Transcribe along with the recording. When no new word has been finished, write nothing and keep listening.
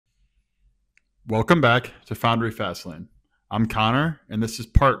Welcome back to Foundry Fastlane. I'm Connor, and this is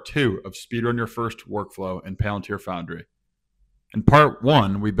part 2 of Speedrun Your First Workflow in Palantir Foundry. In part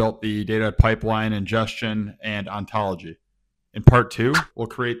 1, we built the data pipeline, ingestion, and ontology. In part 2, we'll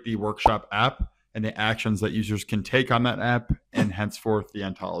create the workshop app and the actions that users can take on that app, and henceforth the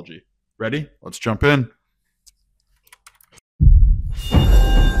ontology. Ready? Let's jump in.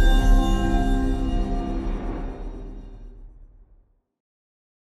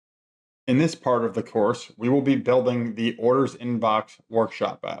 In this part of the course, we will be building the Orders Inbox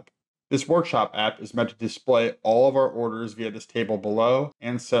Workshop app. This Workshop app is meant to display all of our orders via this table below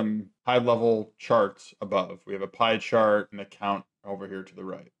and some high-level charts above. We have a pie chart and a count over here to the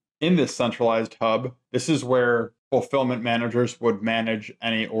right. In this centralized hub, this is where fulfillment managers would manage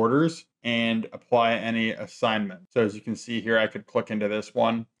any orders and apply any assignment. So as you can see here, I could click into this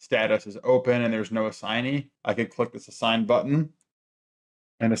one. Status is open and there's no assignee. I could click this assign button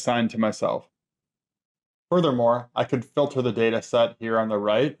and assign to myself. Furthermore, I could filter the data set here on the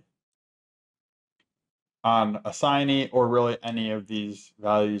right on assignee or really any of these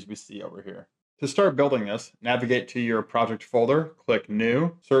values we see over here. To start building this, navigate to your project folder, click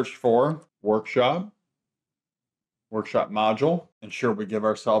New, search for Workshop module. Ensure we give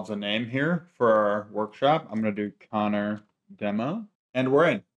ourselves a name here for our workshop. I'm going to do Connor Demo, and we're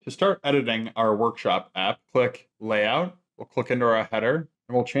in. To start editing our workshop app, click Layout. We'll click into our header,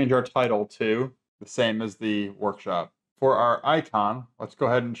 and we'll change our title to the same as the workshop. For our icon, let's go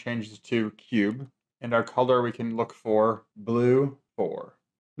ahead and change this to Cube. And our color, we can look for Blue 4.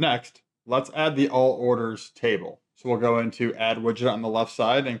 Next, let's add the All Orders table. So we'll go into Add Widget on the left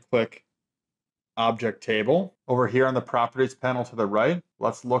side and click Object Table. Over here on the Properties panel to the right,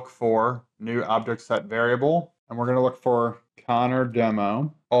 let's look for New Object Set Variable. And we're going to look for Connor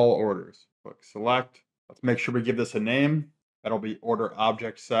Demo All Orders. Click Select. Let's make sure we give this a name. That'll be Order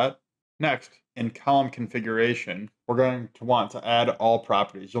Object Set. Next, in column configuration, we're going to want to add all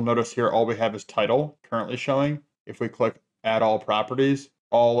properties. You'll notice here all we have is title currently showing. If we click Add All Properties,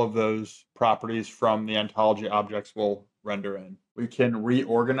 all of those properties from the ontology objects will render in. We can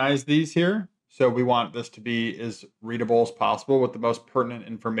reorganize these here. So we want this to be as readable as possible with the most pertinent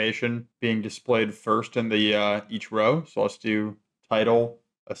information being displayed first in the each row. So let's do title,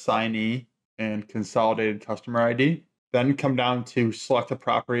 assignee, and consolidated customer ID. Then come down to select a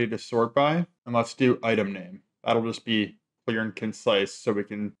property to sort by, and let's do item name. That'll just be clear and concise so we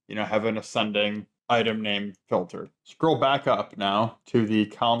can, have an ascending item name filter. Scroll back up now to the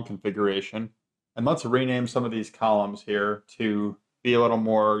column configuration, and let's rename some of these columns here to be a little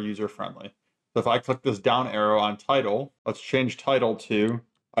more user-friendly. So if I click this down arrow on title, let's change title to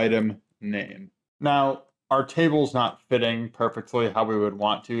item name. Now, our table's not fitting perfectly how we would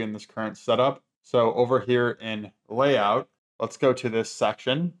want to in this current setup. So over here in layout, let's go to this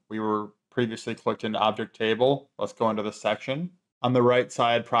section. We were previously clicked into object table. Let's go into the section. On the right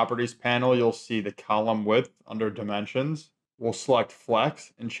side properties panel, you'll see the column width under dimensions. We'll select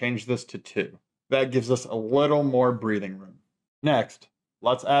flex and change this to 2. That gives us a little more breathing room. Next,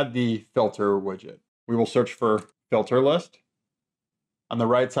 let's add the filter widget. We will search for filter list. On the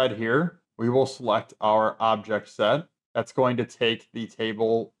right side here, we will select our object set. That's going to take the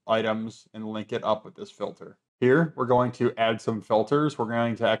table items and link it up with this filter. Here, we're going to add some filters. We're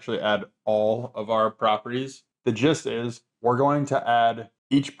going to actually add all of our properties. The gist is we're going to add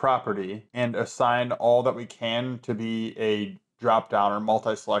each property and assign all that we can to be a drop-down or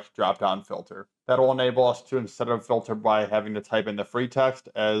multi-select drop-down filter. That'll enable us to, instead of filter by having to type in the free text,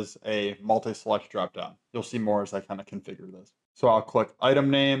 as a multi-select drop-down. You'll see more as I kind of configure this. So I'll click item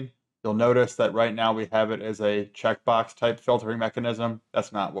name. You'll notice that right now we have it as a checkbox type filtering mechanism.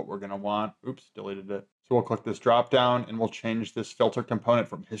 That's not what we're going to want. Oops, deleted it. So we'll click this drop down and we'll change this filter component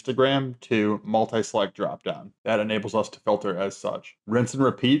from histogram to multi-select drop down. That enables us to filter as such. Rinse and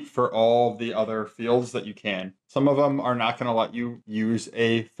repeat for all the other fields that you can. Some of them are not going to let you use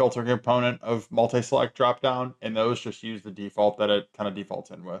a filter component of multi-select drop down, and those just use the default that it kind of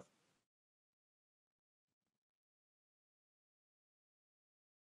defaults in with.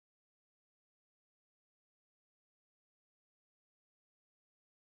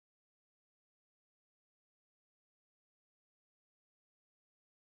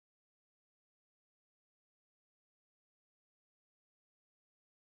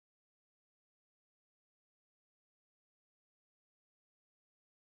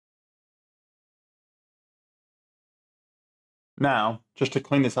 Now, just to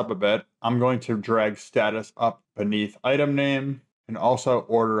clean this up a bit, I'm going to drag status up beneath item name and also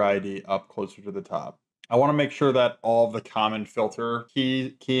order ID up closer to the top. I want to make sure that all of the common filter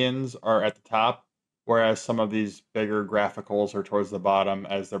key-ins are at the top. whereas some of these bigger graphicals are towards the bottom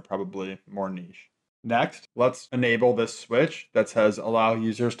as they're probably more niche. Next, let's enable this switch that says allow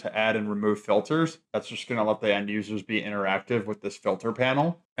users to add and remove filters. That's just going to let the end users be interactive with this filter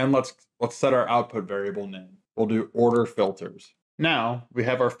panel. And let's set our output variable name. We'll do order filters. Now we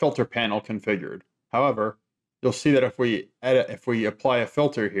have our filter panel configured. However, you'll see that if we apply a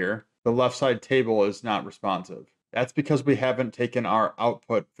filter here, the left side table is not responsive. That's because we haven't taken our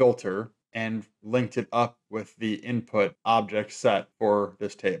output filter and linked it up with the input object set for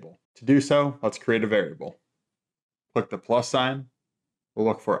this table. To do so, let's create a variable. Click the plus sign. We'll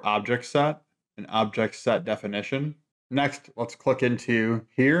look for object set and object set definition. Next, let's click into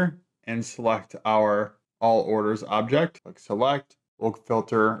here and select our all orders object. Click select. We'll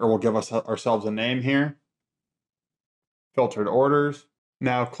filter, or we'll give ourselves a name here. Filtered orders.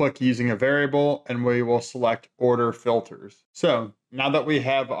 Now click using a variable and we will select order filters. So now that we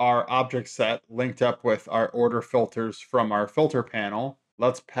have our object set linked up with our order filters from our filter panel,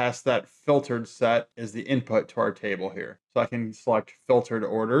 let's pass that filtered set as the input to our table here. So I can select filtered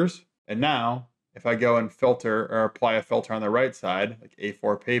orders. And now if I go and filter or apply a filter on the right side, like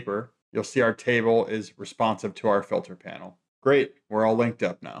A4 paper, you'll see our table is responsive to our filter panel. Great, we're all linked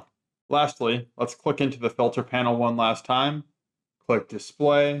up now. Lastly, let's click into the filter panel one last time. Click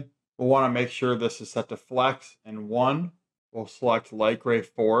display. We'll want to make sure this is set to flex and 1. We'll select light gray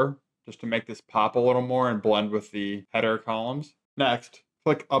 4 just to make this pop a little more and blend with the header columns. Next,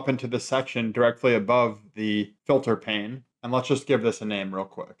 click up into the section directly above the filter pane, and let's just give this a name real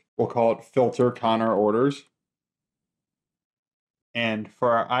quick. We'll call it filter Connor orders. And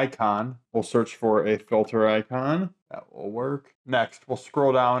for our icon, we'll search for a filter icon. That will work. Next, we'll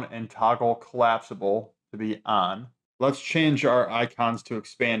scroll down and toggle collapsible to be on. Let's change our icons to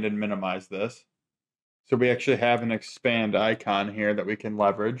expand and minimize this. So we actually have an expand icon here that we can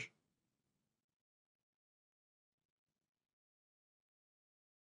leverage.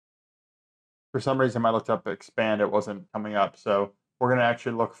 For some reason, I looked up expand, it wasn't coming up. So we're going to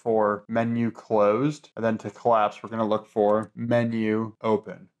actually look for menu closed. And then to collapse, we're going to look for menu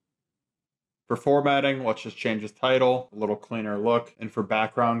open. For formatting, let's just change this title, a little cleaner look. And for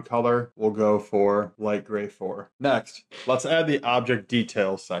background color, we'll go for light gray 4. Next, let's add the object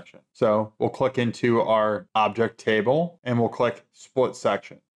details section. So we'll click into our object table and we'll click split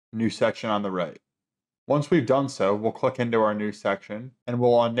section, new section on the right. Once we've done so, we'll click into our new section and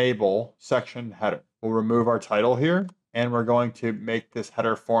we'll enable section header. We'll remove our title here and we're going to make this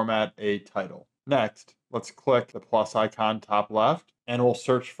header format a title. Next, let's click the plus icon top left and we'll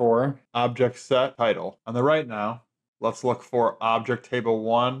search for object set title. On the right now, let's look for object table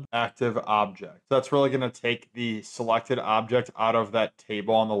 1 active object. So that's really going to take the selected object out of that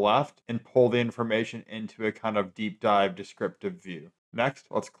table on the left and pull the information into a kind of deep dive descriptive view. Next,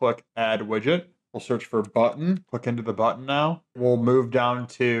 let's click add widget. We'll search for button, click into the button now. We'll move down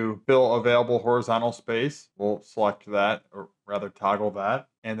to fill available horizontal space. We'll select that, or rather toggle that,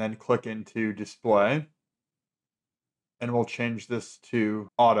 and then click into display. And we'll change this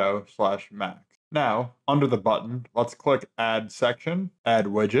to auto/max. Now, under the button, let's click add section, add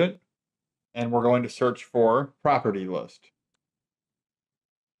widget, and we're going to search for property list.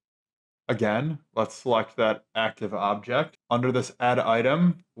 Again, let's select that active object. Under this add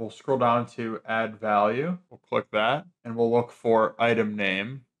item, we'll scroll down to add value. We'll click that and we'll look for item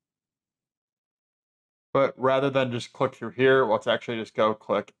name. But rather than just click through here, let's actually just go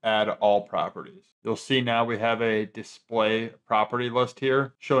click add all properties. You'll see now we have a display property list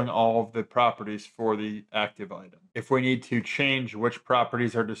here showing all of the properties for the active item. If we need to change which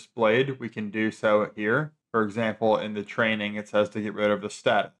properties are displayed, we can do so here. For example, in the training, it says to get rid of the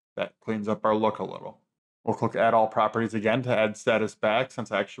status. That cleans up our look a little. We'll click add all properties again to add status back, since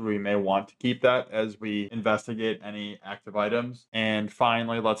actually we may want to keep that as we investigate any active items. And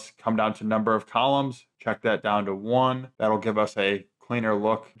finally, let's come down to number of columns, check that down to 1. That'll give us a cleaner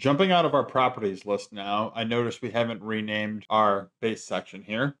look. Jumping out of our properties list now, I noticed we haven't renamed our base section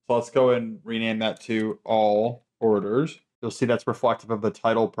here. So let's go and rename that to all orders. You'll see that's reflective of the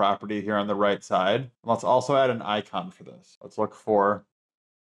title property here on the right side. Let's also add an icon for this. Let's look for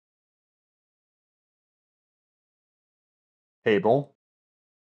table.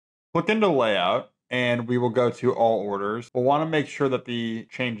 Click into layout and we will go to all orders. We'll want to make sure that the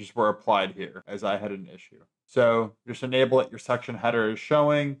changes were applied here as I had an issue. So just enable that your section header is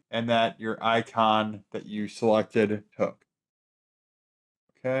showing and that your icon that you selected took.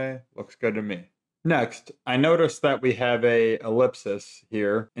 Okay, looks good to me. Next, I noticed that we have a ellipsis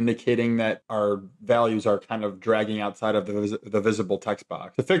here indicating that our values are kind of dragging outside of the visible text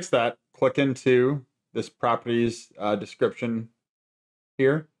box. To fix that, click into this properties description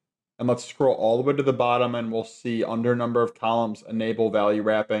here, And let's scroll all the way to the bottom and we'll see under number of columns, enable value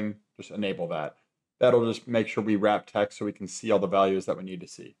wrapping, just enable that. That'll just make sure we wrap text so we can see all the values that we need to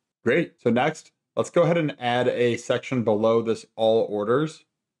see. Great. So next, let's go ahead and add a section below this all orders.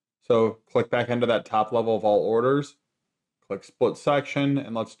 So click back into that top level of all orders, click split section,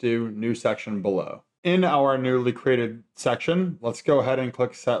 and let's do new section below. In our newly created section, let's go ahead and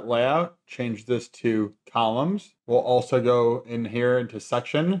click set layout, change this to columns. We'll also go in here into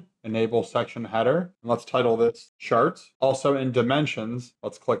section, enable section header, and let's title this charts. Also in dimensions,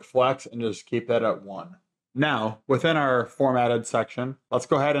 let's click flex and just keep that at 1. Now, within our formatted section, let's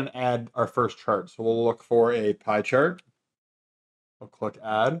go ahead and add our first chart. So we'll look for a pie chart. We'll click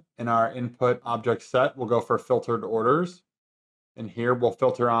add. In our input object set, we'll go for filtered orders. And here we'll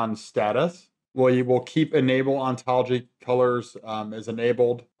filter on status. We will keep enable ontology colors as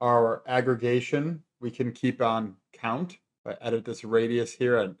enabled. Our aggregation, we can keep on count. If I edit this radius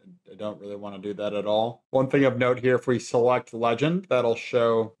here, I don't really want to do that at all. One thing of note here, if we select legend, that'll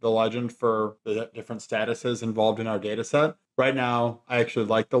show the legend for the different statuses involved in our data set. Right now, I actually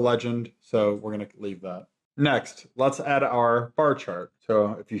like the legend, so we're going to leave that. Next, let's add our bar chart.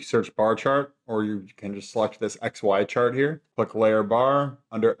 So if you search bar chart, or you can just select this XY chart here, click layer bar.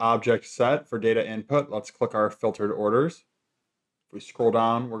 Under object set for data input, let's click our filtered orders. If we scroll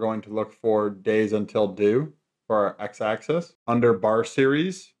down, we're going to look for days until due for our x-axis. Under bar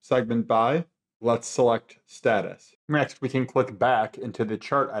series, segment by, let's select status. Next, we can click back into the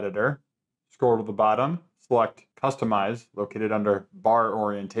chart editor, scroll to the bottom, select customize, located under bar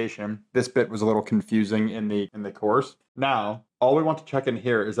orientation. This bit was a little confusing in the course. Now, all we want to check in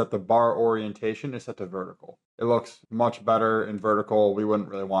here is that the bar orientation is set to vertical. It looks much better in vertical. We wouldn't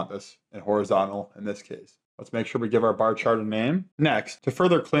really want this in horizontal in this case. Let's make sure we give our bar chart a name. Next, to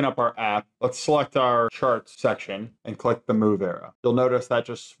further clean up our app, let's select our charts section and click the move arrow. You'll notice that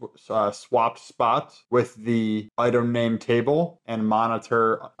just swapped spots with the item name table and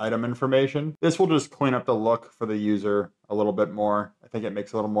monitor item information. This will just clean up the look for the user a little bit more. I think it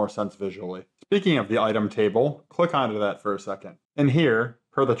makes a little more sense visually. Speaking of the item table, click onto that for a second. In here,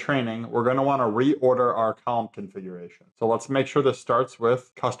 per the training, we're going to want to reorder our column configuration. So let's make sure this starts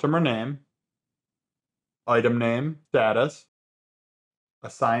with customer name, item name, status,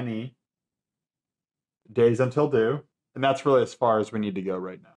 assignee, days until due, and that's really as far as we need to go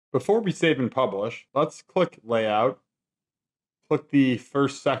right now. Before we save and publish, let's click layout, click the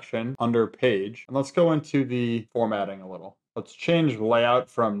first section under page, and let's go into the formatting a little. Let's change layout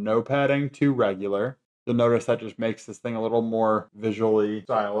from no padding to regular. You'll notice that just makes this thing a little more visually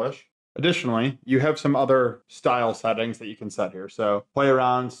stylish. Additionally, you have some other style settings that you can set here. So play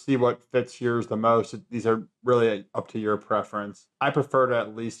around, see what fits yours the most. These are really up to your preference. I prefer to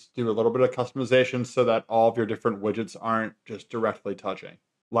at least do a little bit of customization so that all of your different widgets aren't just directly touching.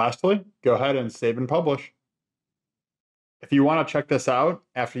 Lastly, go ahead and save and publish. If you want to check this out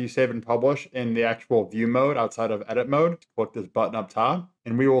after you save and publish in the actual view mode outside of edit mode, click this button up top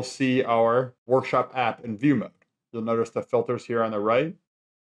and we will see our workshop app in view mode. You'll notice the filters here on the right.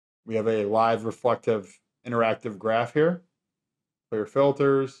 We have a live reflective interactive graph here, clear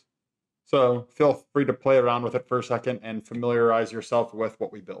filters. So feel free to play around with it for a second and familiarize yourself with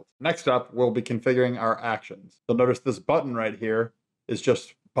what we built. Next up, we'll be configuring our actions. You'll notice this button right here is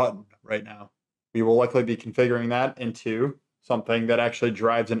just button right now. We will likely be configuring that into something that actually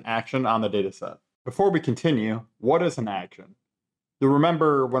drives an action on the data set. Before we continue, what is an action? You'll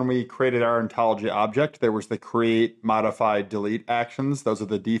remember when we created our ontology object, there was the create, modify, delete actions. Those are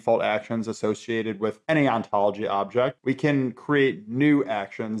the default actions associated with any ontology object. We can create new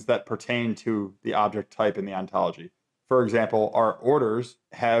actions that pertain to the object type in the ontology. For example, our orders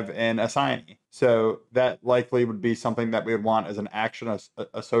have an assignee. So that likely would be something that we would want as an action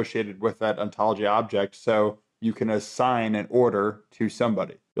associated with that ontology object. So you can assign an order to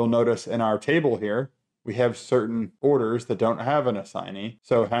somebody. You'll notice in our table here, we have certain orders that don't have an assignee.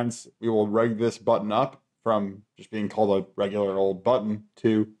 So hence we will rig this button up from just being called a regular old button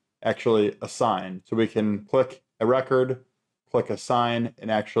to actually assign. So we can click a record, click assign, and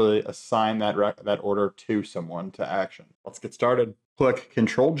actually assign that order to someone to action. Let's get started. Click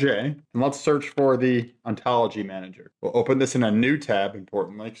Control-J, and let's search for the Ontology Manager. We'll open this in a new tab,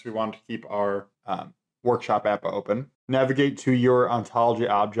 importantly, because we want to keep our workshop app open. Navigate to your ontology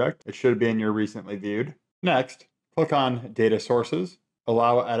object. It should be in your recently viewed. Next, click on Data Sources.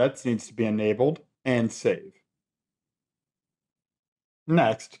 Allow edits needs to be enabled, and save.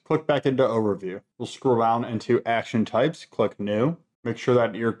 Next, click back into Overview. We'll scroll down into Action Types, click New. Make sure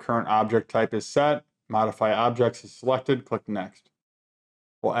that your current object type is set. Modify Objects is selected, click Next.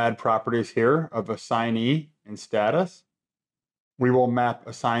 We'll add properties here of assignee and status. we will map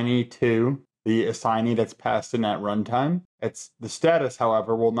assignee to the assignee that's passed in at runtime. The status,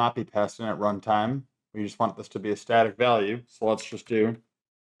 however, will not be passed in at runtime. We just want this to be a static value. So let's just do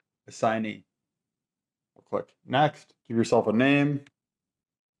assignee. We'll click next, give yourself a name.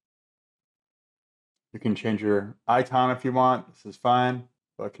 You can change your icon if you want. This is fine.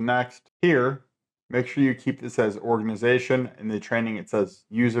 Click next. Here, make sure you keep this as organization. In the training, it says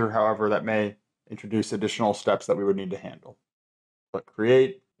user. However, that may introduce additional steps that we would need to handle. Click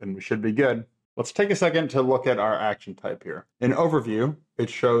create, and we should be good. Let's take a second to look at our action type here. In overview, it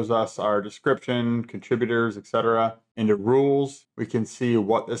shows us our description, contributors, etc. Into rules, we can see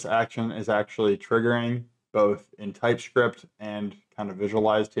what this action is actually triggering, both in TypeScript and kind of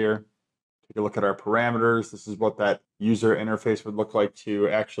visualized here. Take a look at our parameters. This is what that user interface would look like to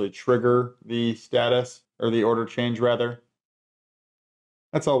actually trigger the status, or the order change rather.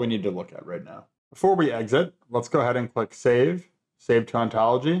 That's all we need to look at right now. Before we exit, let's go ahead and click save, save to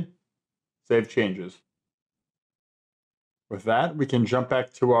Ontology, save changes. With that, we can jump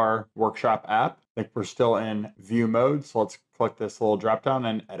back to our workshop app. I think we're still in view mode, so let's click this little drop down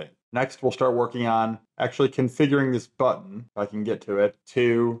and edit. Next, we'll start working on actually configuring this button, if I can get to it,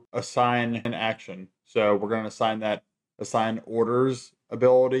 to assign an action. So we're going to assign that assign orders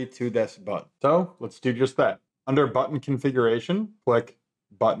ability to this button. So let's do just that. Under button configuration, click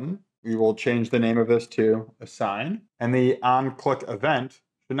button. We will change the name of this to assign. And the on-click event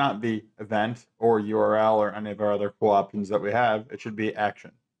should not be event or URL or any of our other cool options that we have. It should be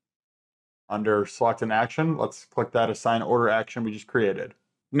action. Under select an action, let's click that assign order action we just created.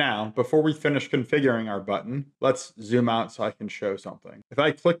 Now, before we finish configuring our button, let's zoom out so I can show something. If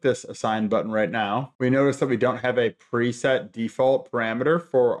I click this assign button right now, we notice that we don't have a preset default parameter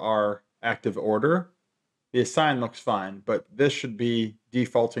for our active order. The assign looks fine, but this should be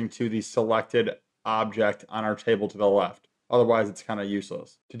defaulting to the selected object on our table to the left. Otherwise, it's kind of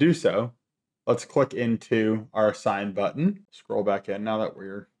useless. To do so, let's click into our assign button. Scroll back in now that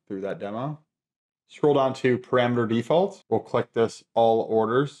we're through that demo. Scroll down to parameter defaults. We'll click this all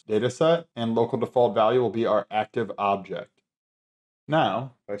orders dataset, and local default value will be our active object.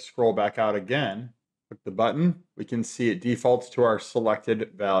 Now, if I scroll back out again, click the button, we can see it defaults to our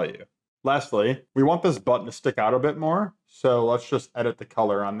selected value. Lastly, we want this button to stick out a bit more, so let's just edit the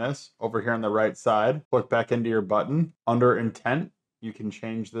color on this. Over here on the right side, click back into your button. Under intent, you can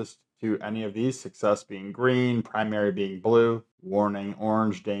change this to any of these, success being green, primary being blue, warning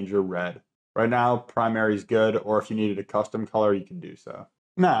orange, danger red. Right now, primary is good, or if you needed a custom color, you can do so.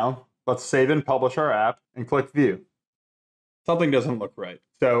 Now, let's save and publish our app and click view. Something doesn't look right.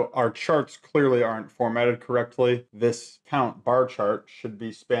 So our charts clearly aren't formatted correctly. This count bar chart should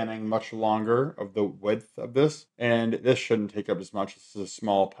be spanning much longer of the width of this, and this shouldn't take up as much. This is a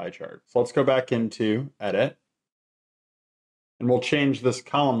small pie chart. So let's go back into edit, and we'll change this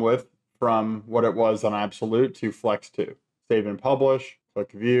column width from what it was on absolute to flex 2. Save and publish,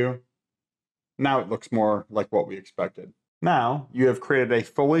 click view. Now it looks more like what we expected. Now you have created a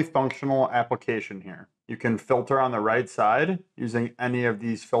fully functional application here. You can filter on the right side using any of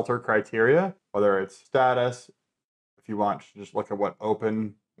these filter criteria, whether it's status. If you want to just look at what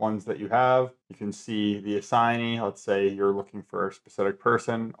open ones that you have, you can see the assignee. Let's say you're looking for a specific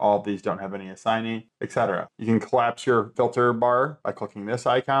person. All of these don't have any assignee, etc. You can collapse your filter bar by clicking this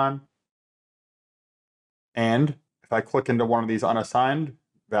icon. And if I click into one of these unassigned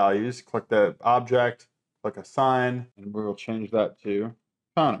values, click the object, click assign, and we will change that to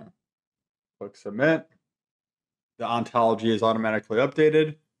Connor. Click submit. The ontology is automatically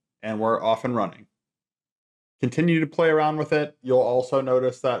updated, and we're off and running. Continue to play around with it. You'll also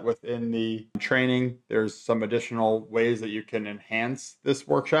notice that within the training, there's some additional ways that you can enhance this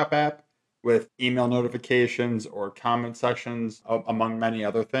workshop app with email notifications or comment sections, among many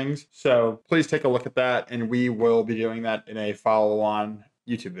other things. So please take a look at that, and we will be doing that in a follow-on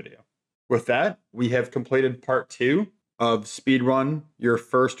YouTube video. With that, we have completed part 2 of Speedrun Your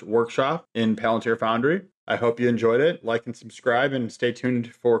First Workshop in Palantir Foundry. I hope you enjoyed it. Like and subscribe, and stay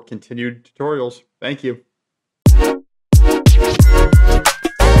tuned for continued tutorials. Thank you.